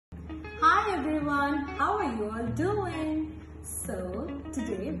everyone, how are you all doing? So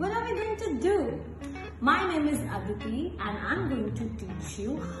today what are we going to do? My name is Aditi and I'm going to teach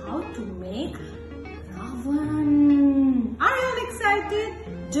you how to make Ravan. Are you all excited?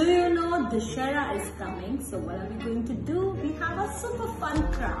 Do you know Dusshera is coming? So what are we going to do? We have a super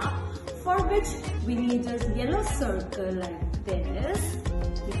fun craft for which we need a yellow circle like this.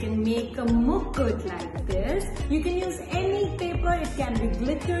 You can make a mukut like this. You can use any paper. It can be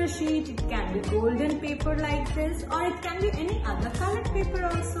glitter sheet, it can be golden paper like this, or it can be any other colored paper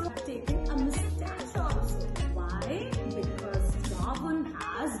also. I've taken a mustache also. Why? Because Ravan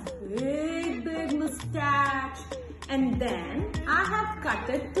has big mustache. And then I have cut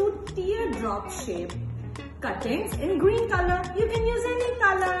it to teardrop shape cuttings in green color. You can use any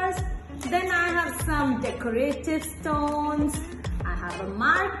colors. Then I have some decorative stones. I have a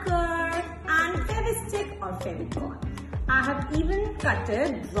marker and Fevistick or Fevicol. I have even cut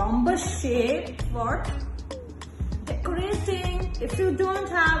it rhombus shape for decorating. If you don't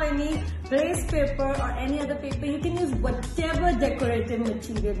have any glaze paper or any other paper, you can use whatever decorative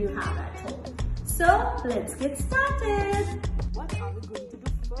material you have at home. So let's get started. What are we going to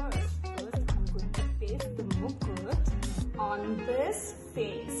do first? First, I'm going to paste the mukut on this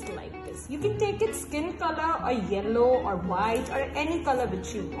face like this. You can take it skin color or yellow or white or any color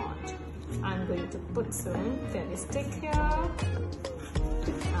which you want. I'm going to put some Fevistick here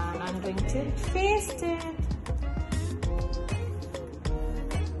and I'm going to paste it.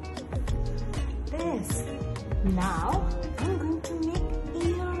 This. Now I'm going to make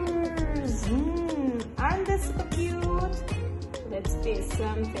ears. Aren't they so cute? Let's paste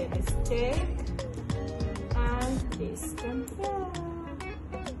some Fevistick and paste them here.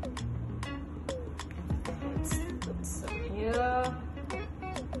 Let's put some here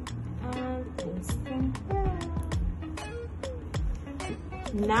and paste them here.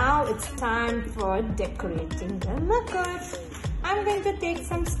 Now it's time for decorating the mukut. I'm going to take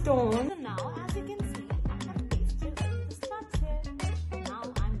some stones. So now, as you can see, I have pasted the structure. Now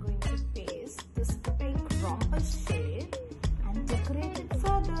I'm going to paste this big rhombus shape and decorate it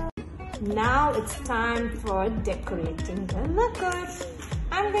further. Now it's time for decorating the mukut.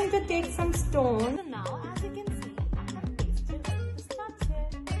 I'm going to take some stones. So now, as you can see, I have pasted the structure.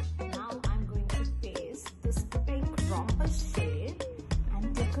 Now I'm going to paste this big rhombus shape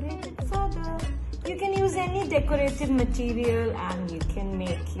and decorate it further. You can use any decorative material and you can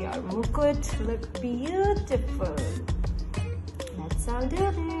make your mukut look beautiful. Let's all do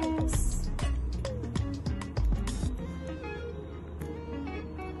this.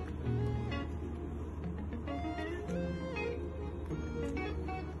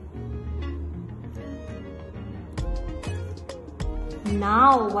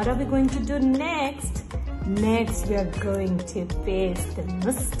 Now, what are we going to do next? Next, we are going to paste the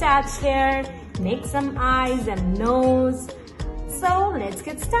mustache here, make some eyes and nose. So, let's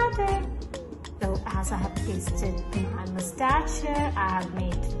get started. So, as I have pasted my mustache here, I have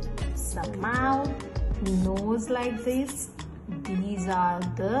made some mouth, nose like this. These are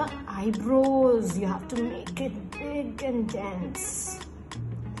the eyebrows. You have to make it big and dense.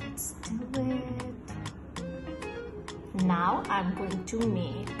 Let's do it. Now I'm going to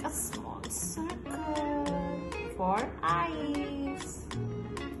make a small circle for eyes.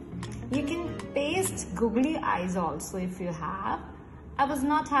 You can paste googly eyes also if you have. I was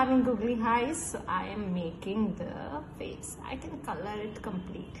not having googly eyes, so I am making the face. I can color it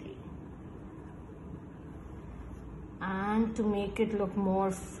completely. And to make it look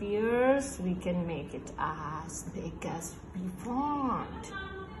more fierce, we can make it as big as we want.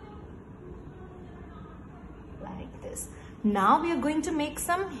 Like this. Now we are going to make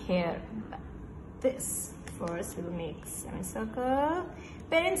some hair. This. First we'll make semicircle.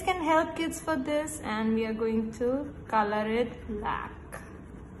 Parents can help kids for this and we are going to color it black.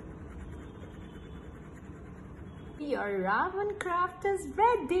 Your Ravan craft is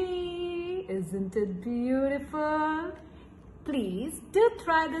ready. Isn't it beautiful? Please do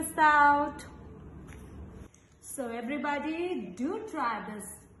try this out. So everybody, do try this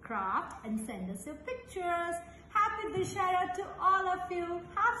craft and send us your pictures. Happy Dusshera to all of you.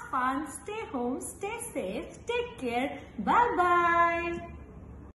 Have fun, stay home, stay safe, take care. Bye bye.